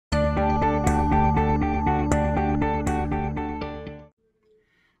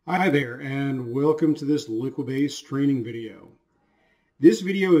Hi there, and welcome to this Liquibase training video. This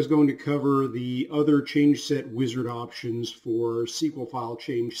video is going to cover the other ChangeSet Wizard options for SQL File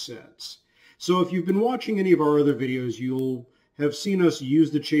ChangeSets. So if you've been watching any of our other videos, you'll have seen us use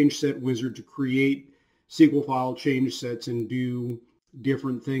the ChangeSet Wizard to create SQL File ChangeSets and do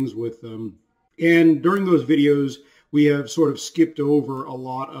different things with them. And during those videos, we have sort of skipped over a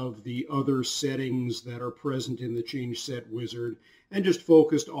lot of the other settings that are present in the ChangeSet Wizard and just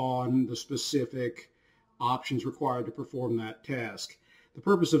focused on the specific options required to perform that task. The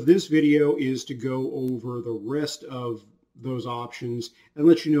purpose of this video is to go over the rest of those options and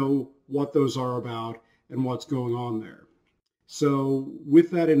let you know what those are about and what's going on there. So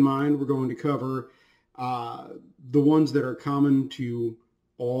with that in mind, we're going to cover the ones that are common to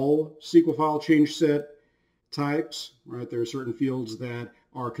all SQL File ChangeSet types, right? There are certain fields that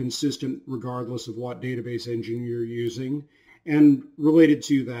are consistent regardless of what database engine you're using. And related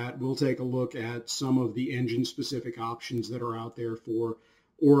to that, we'll take a look at some of the engine-specific options that are out there for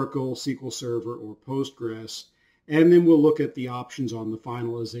Oracle, SQL Server, or Postgres. And then we'll look at the options on the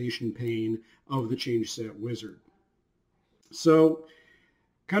finalization pane of the ChangeSet Wizard. So,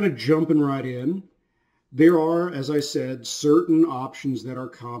 kind of jumping right in, there are, as I said, certain options that are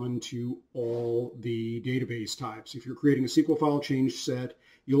common to all the database types. If you're creating a SQL File ChangeSet,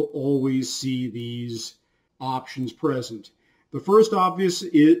 you'll always see these options present. The first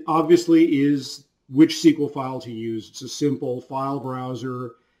obviously is which SQL file to use. It's a simple file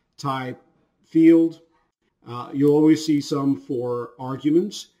browser type field. You'll always see some for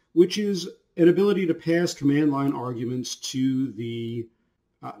arguments, which is an ability to pass command line arguments to the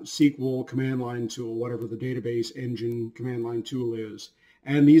SQL command line tool, whatever the database engine command line tool is.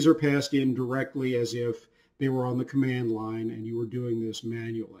 And these are passed in directly as if they were on the command line and you were doing this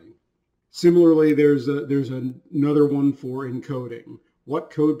manually. Similarly, there's another one for encoding. What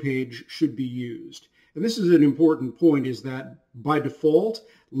code page should be used? And this is an important point, is that by default,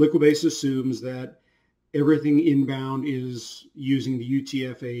 Liquibase assumes that everything inbound is using the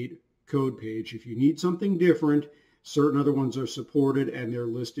UTF-8 code page. If you need something different, certain other ones are supported, and they're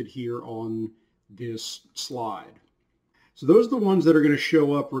listed here on this slide. So those are the ones that are going to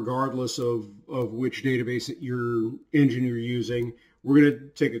show up regardless of which database engine you're using. We're going to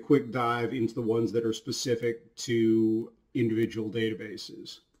take a quick dive into the ones that are specific to individual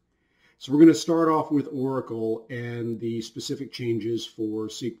databases. So we're going to start off with Oracle and the specific changes for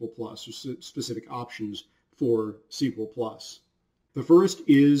SQL+, or specific options for SQL+. The first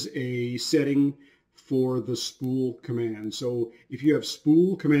is a setting for the spool command. So if you have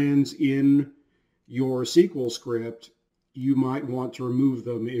spool commands in your SQL script, you might want to remove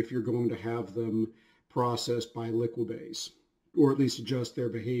them if you're going to have them processed by Liquibase, or at least adjust their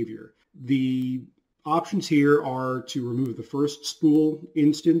behavior. The options here are to remove the first spool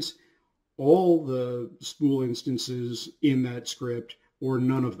instance, all the spool instances in that script, or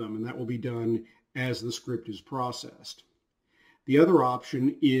none of them, and that will be done as the script is processed. The other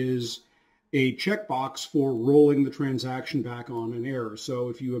option is a checkbox for rolling the transaction back on an error. So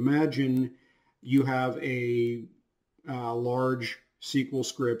if you imagine you have a large SQL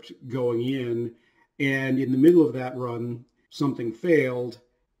script going in, and in the middle of that run, something failed,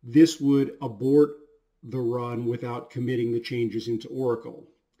 this would abort the run without committing the changes into Oracle.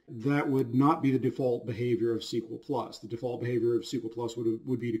 That would not be the default behavior of SQL+. The default behavior of SQL+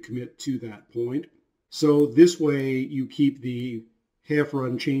 would be to commit to that point. So this way you keep the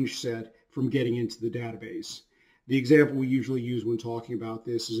half-run change set from getting into the database. The example we usually use when talking about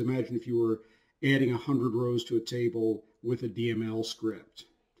this is, imagine if you were adding 100 rows to a table with a DML script.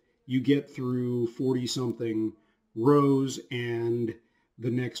 You get through 40-something rows and the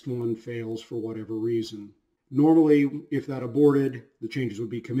next one fails for whatever reason. Normally, if that aborted, the changes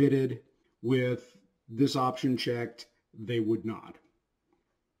would be committed. With this option checked, they would not.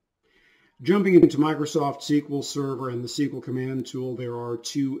 Jumping into Microsoft SQL Server and the SQL command tool, there are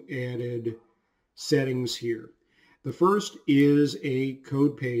two added settings here. The first is a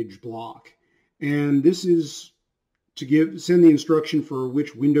code page block, and this is to send the instruction for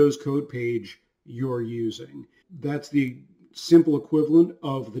which Windows code page you're using. That's the simple equivalent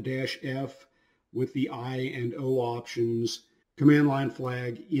of the -F with the I and O options command line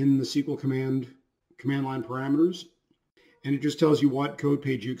flag in the SQL command line parameters. And it just tells you what code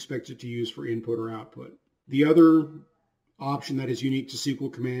page you expect it to use for input or output. The other option that is unique to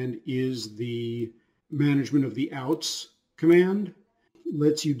SQL command is the management of the outs command. It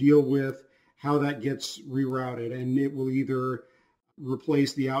lets you deal with how that gets rerouted, and it will either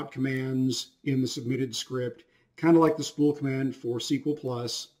replace the out commands in the submitted script, kind of like the spool command for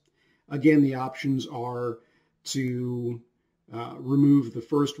SQL+. Again, the options are to remove the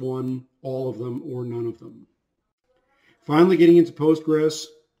first one, all of them, or none of them. Finally, getting into Postgres,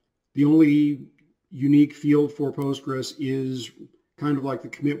 the only unique field for Postgres is kind of like the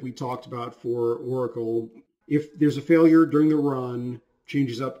commit we talked about for Oracle. If there's a failure during the run,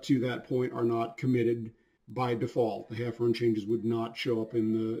 changes up to that point are not committed by default. The half-run changes would not show up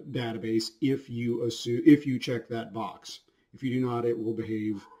in the database if you check that box. If you do not, it will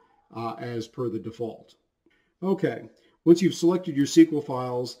behave as per the default. Okay, once you've selected your SQL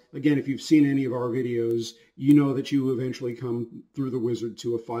files, again, if you've seen any of our videos, you know that you eventually come through the wizard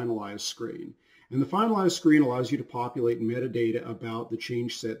to a Finalize screen. And the Finalize screen allows you to populate metadata about the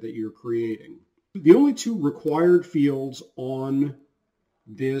change set that you're creating. The only two required fields on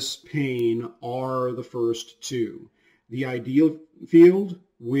this pane are the first two. The ideal field,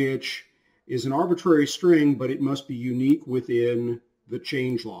 which is an arbitrary string, but it must be unique within the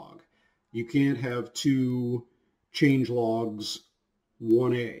changelog. You can't have two changelogs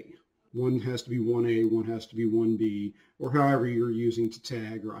 1A. One has to be 1A, one has to be 1B, or however you're using to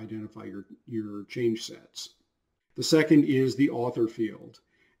tag or identify your change sets. The second is the author field,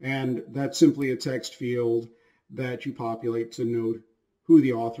 and that's simply a text field that you populate to note who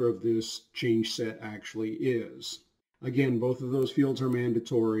the author of this change set actually is. Again, both of those fields are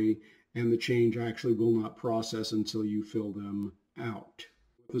mandatory, and the change actually will not process until you fill them out.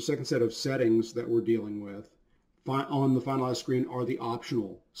 The second set of settings that we're dealing with on the Finalize screen are the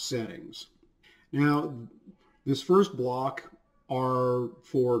optional settings. Now, this first block are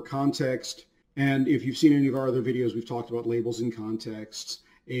for context, and if you've seen any of our other videos, we've talked about labels and contexts.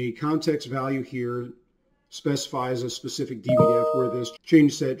 A context value here specifies a specific DBF where this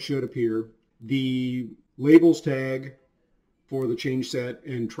change set should appear. The labels tag for the change set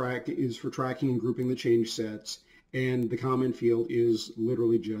and track is for tracking and grouping the change sets, and the comment field is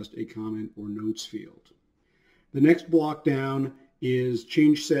literally just a comment or notes field. The next block down is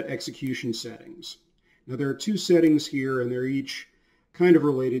change set execution settings. Now there are two settings here, and they're each kind of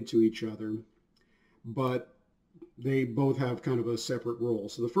related to each other, but they both have kind of a separate role.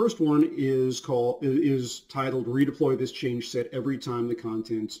 So the first one is titled redeploy this change set every time the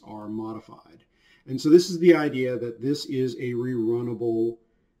contents are modified. And so this is the idea that this is a rerunnable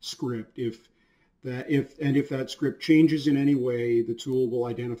script. If that script changes in any way, the tool will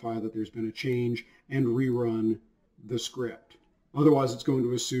identify that there's been a change and rerun the script. Otherwise, it's going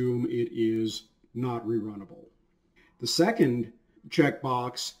to assume it is not rerunnable. The second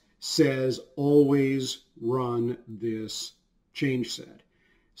checkbox says always run this change set.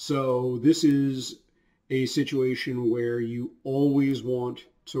 So this is a situation where you always want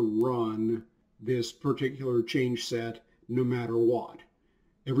to run this particular change set no matter what.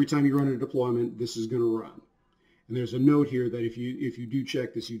 Every time you run a deployment, this is going to run. And there's a note here that if you do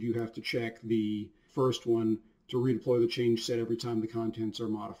check this, you do have to check the first one to redeploy the change set every time the contents are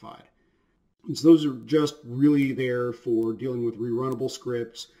modified. And so those are just really there for dealing with rerunnable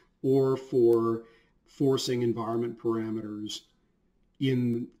scripts or for forcing environment parameters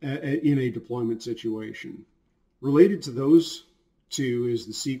in a deployment situation. Related to those two is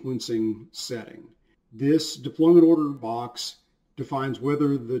the sequencing setting. This deployment order box defines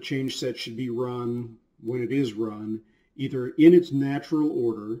whether the change set should be run when it is run, either in its natural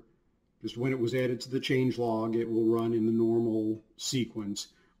order, just when it was added to the changelog, it will run in the normal sequence,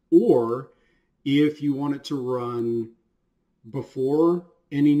 or if you want it to run before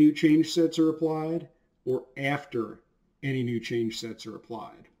any new change sets are applied or after any new change sets are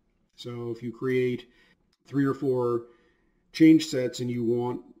applied. So if you create 3 or 4 change sets and you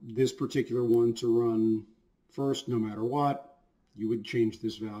want this particular one to run first no matter what, you would change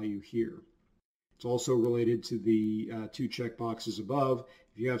this value here. It's also related to the 2 checkboxes above.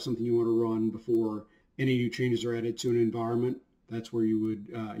 If you have something you want to run before any new changes are added to an environment, that's where you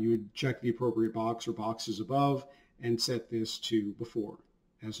would check the appropriate box or boxes above and set this to before,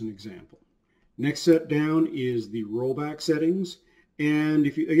 as an example. Next set down is the rollback settings. And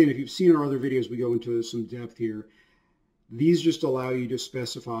if you've seen our other videos, we go into some depth here. These just allow you to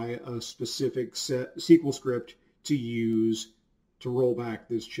specify a specific SQL script to use to roll back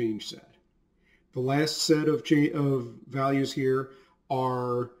this change set. The last set of values here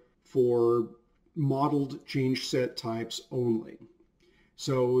are for modeled change set types only.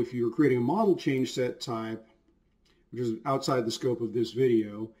 So if you're creating a model change set type, which is outside the scope of this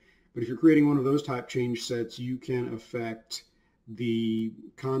video, but if you're creating one of those type change sets, you can affect the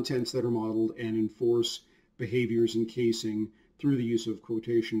contents that are modeled and enforce behaviors and casing through the use of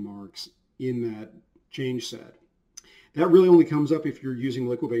quotation marks in that change set. That really only comes up if you're using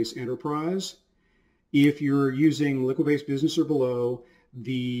Liquibase Enterprise. If you're using Liquibase Business or below,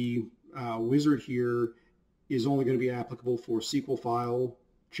 the wizard here is only going to be applicable for SQL File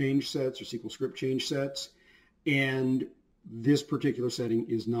ChangeSets or SQL Script ChangeSets, and this particular setting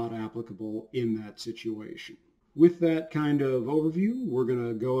is not applicable in that situation. With that kind of overview, we're going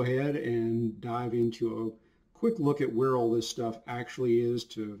to go ahead and dive into a quick look at where all this stuff actually is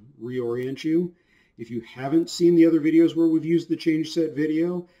to reorient you. If you haven't seen the other videos where we've used the ChangeSet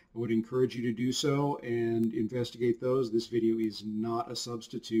video, I would encourage you to do so and investigate those. This video is not a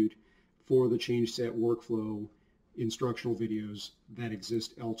substitute for the ChangeSet workflow instructional videos that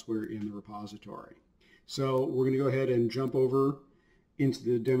exist elsewhere in the repository. So we're going to go ahead and jump over into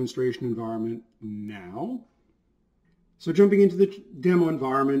the demonstration environment now. So jumping into the demo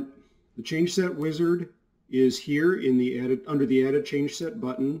environment, the ChangeSet Wizard is here in the under the Add a ChangeSet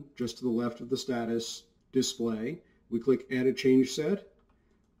button, just to the left of the status display. We click Add a ChangeSet.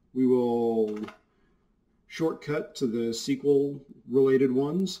 We will shortcut to the SQL related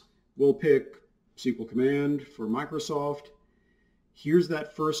ones. We'll pick SQL Command for Microsoft. Here's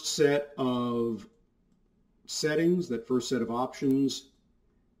that first set of settings, that first set of options.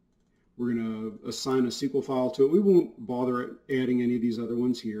 We're going to assign a SQL file to it. We won't bother adding any of these other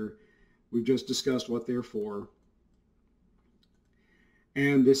ones here. We've just discussed what they're for.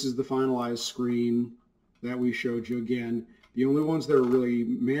 And this is the Finalize screen that we showed you again. The only ones that are really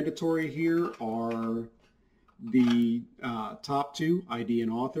mandatory here are the top two, ID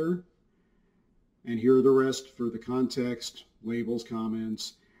and author. And here are the rest for the context, labels,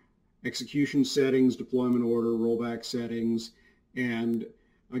 comments, execution settings, deployment order, rollback settings, and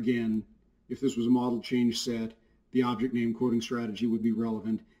again, if this was a model change set, the object name quoting strategy would be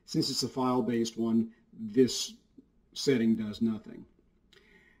relevant. Since it's a file-based one, this setting does nothing.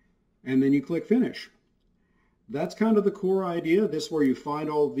 And then you click Finish. That's kind of the core idea. This is where you find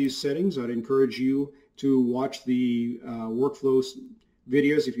all of these settings. I'd encourage you to watch the workflow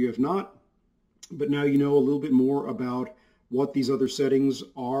videos if you have not. But now you know a little bit more about what these other settings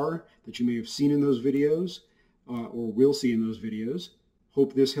are that you may have seen in those videos or will see in those videos.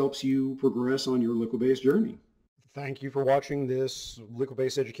 Hope this helps you progress on your Liquibase journey. Thank you for watching this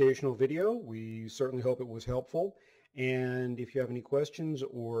Liquibase educational video. We certainly hope it was helpful. And if you have any questions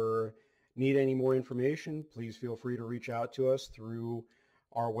or need any more information, please feel free to reach out to us through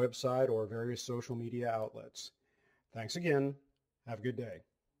our website or various social media outlets. Thanks again. Have a good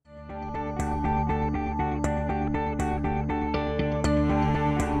day.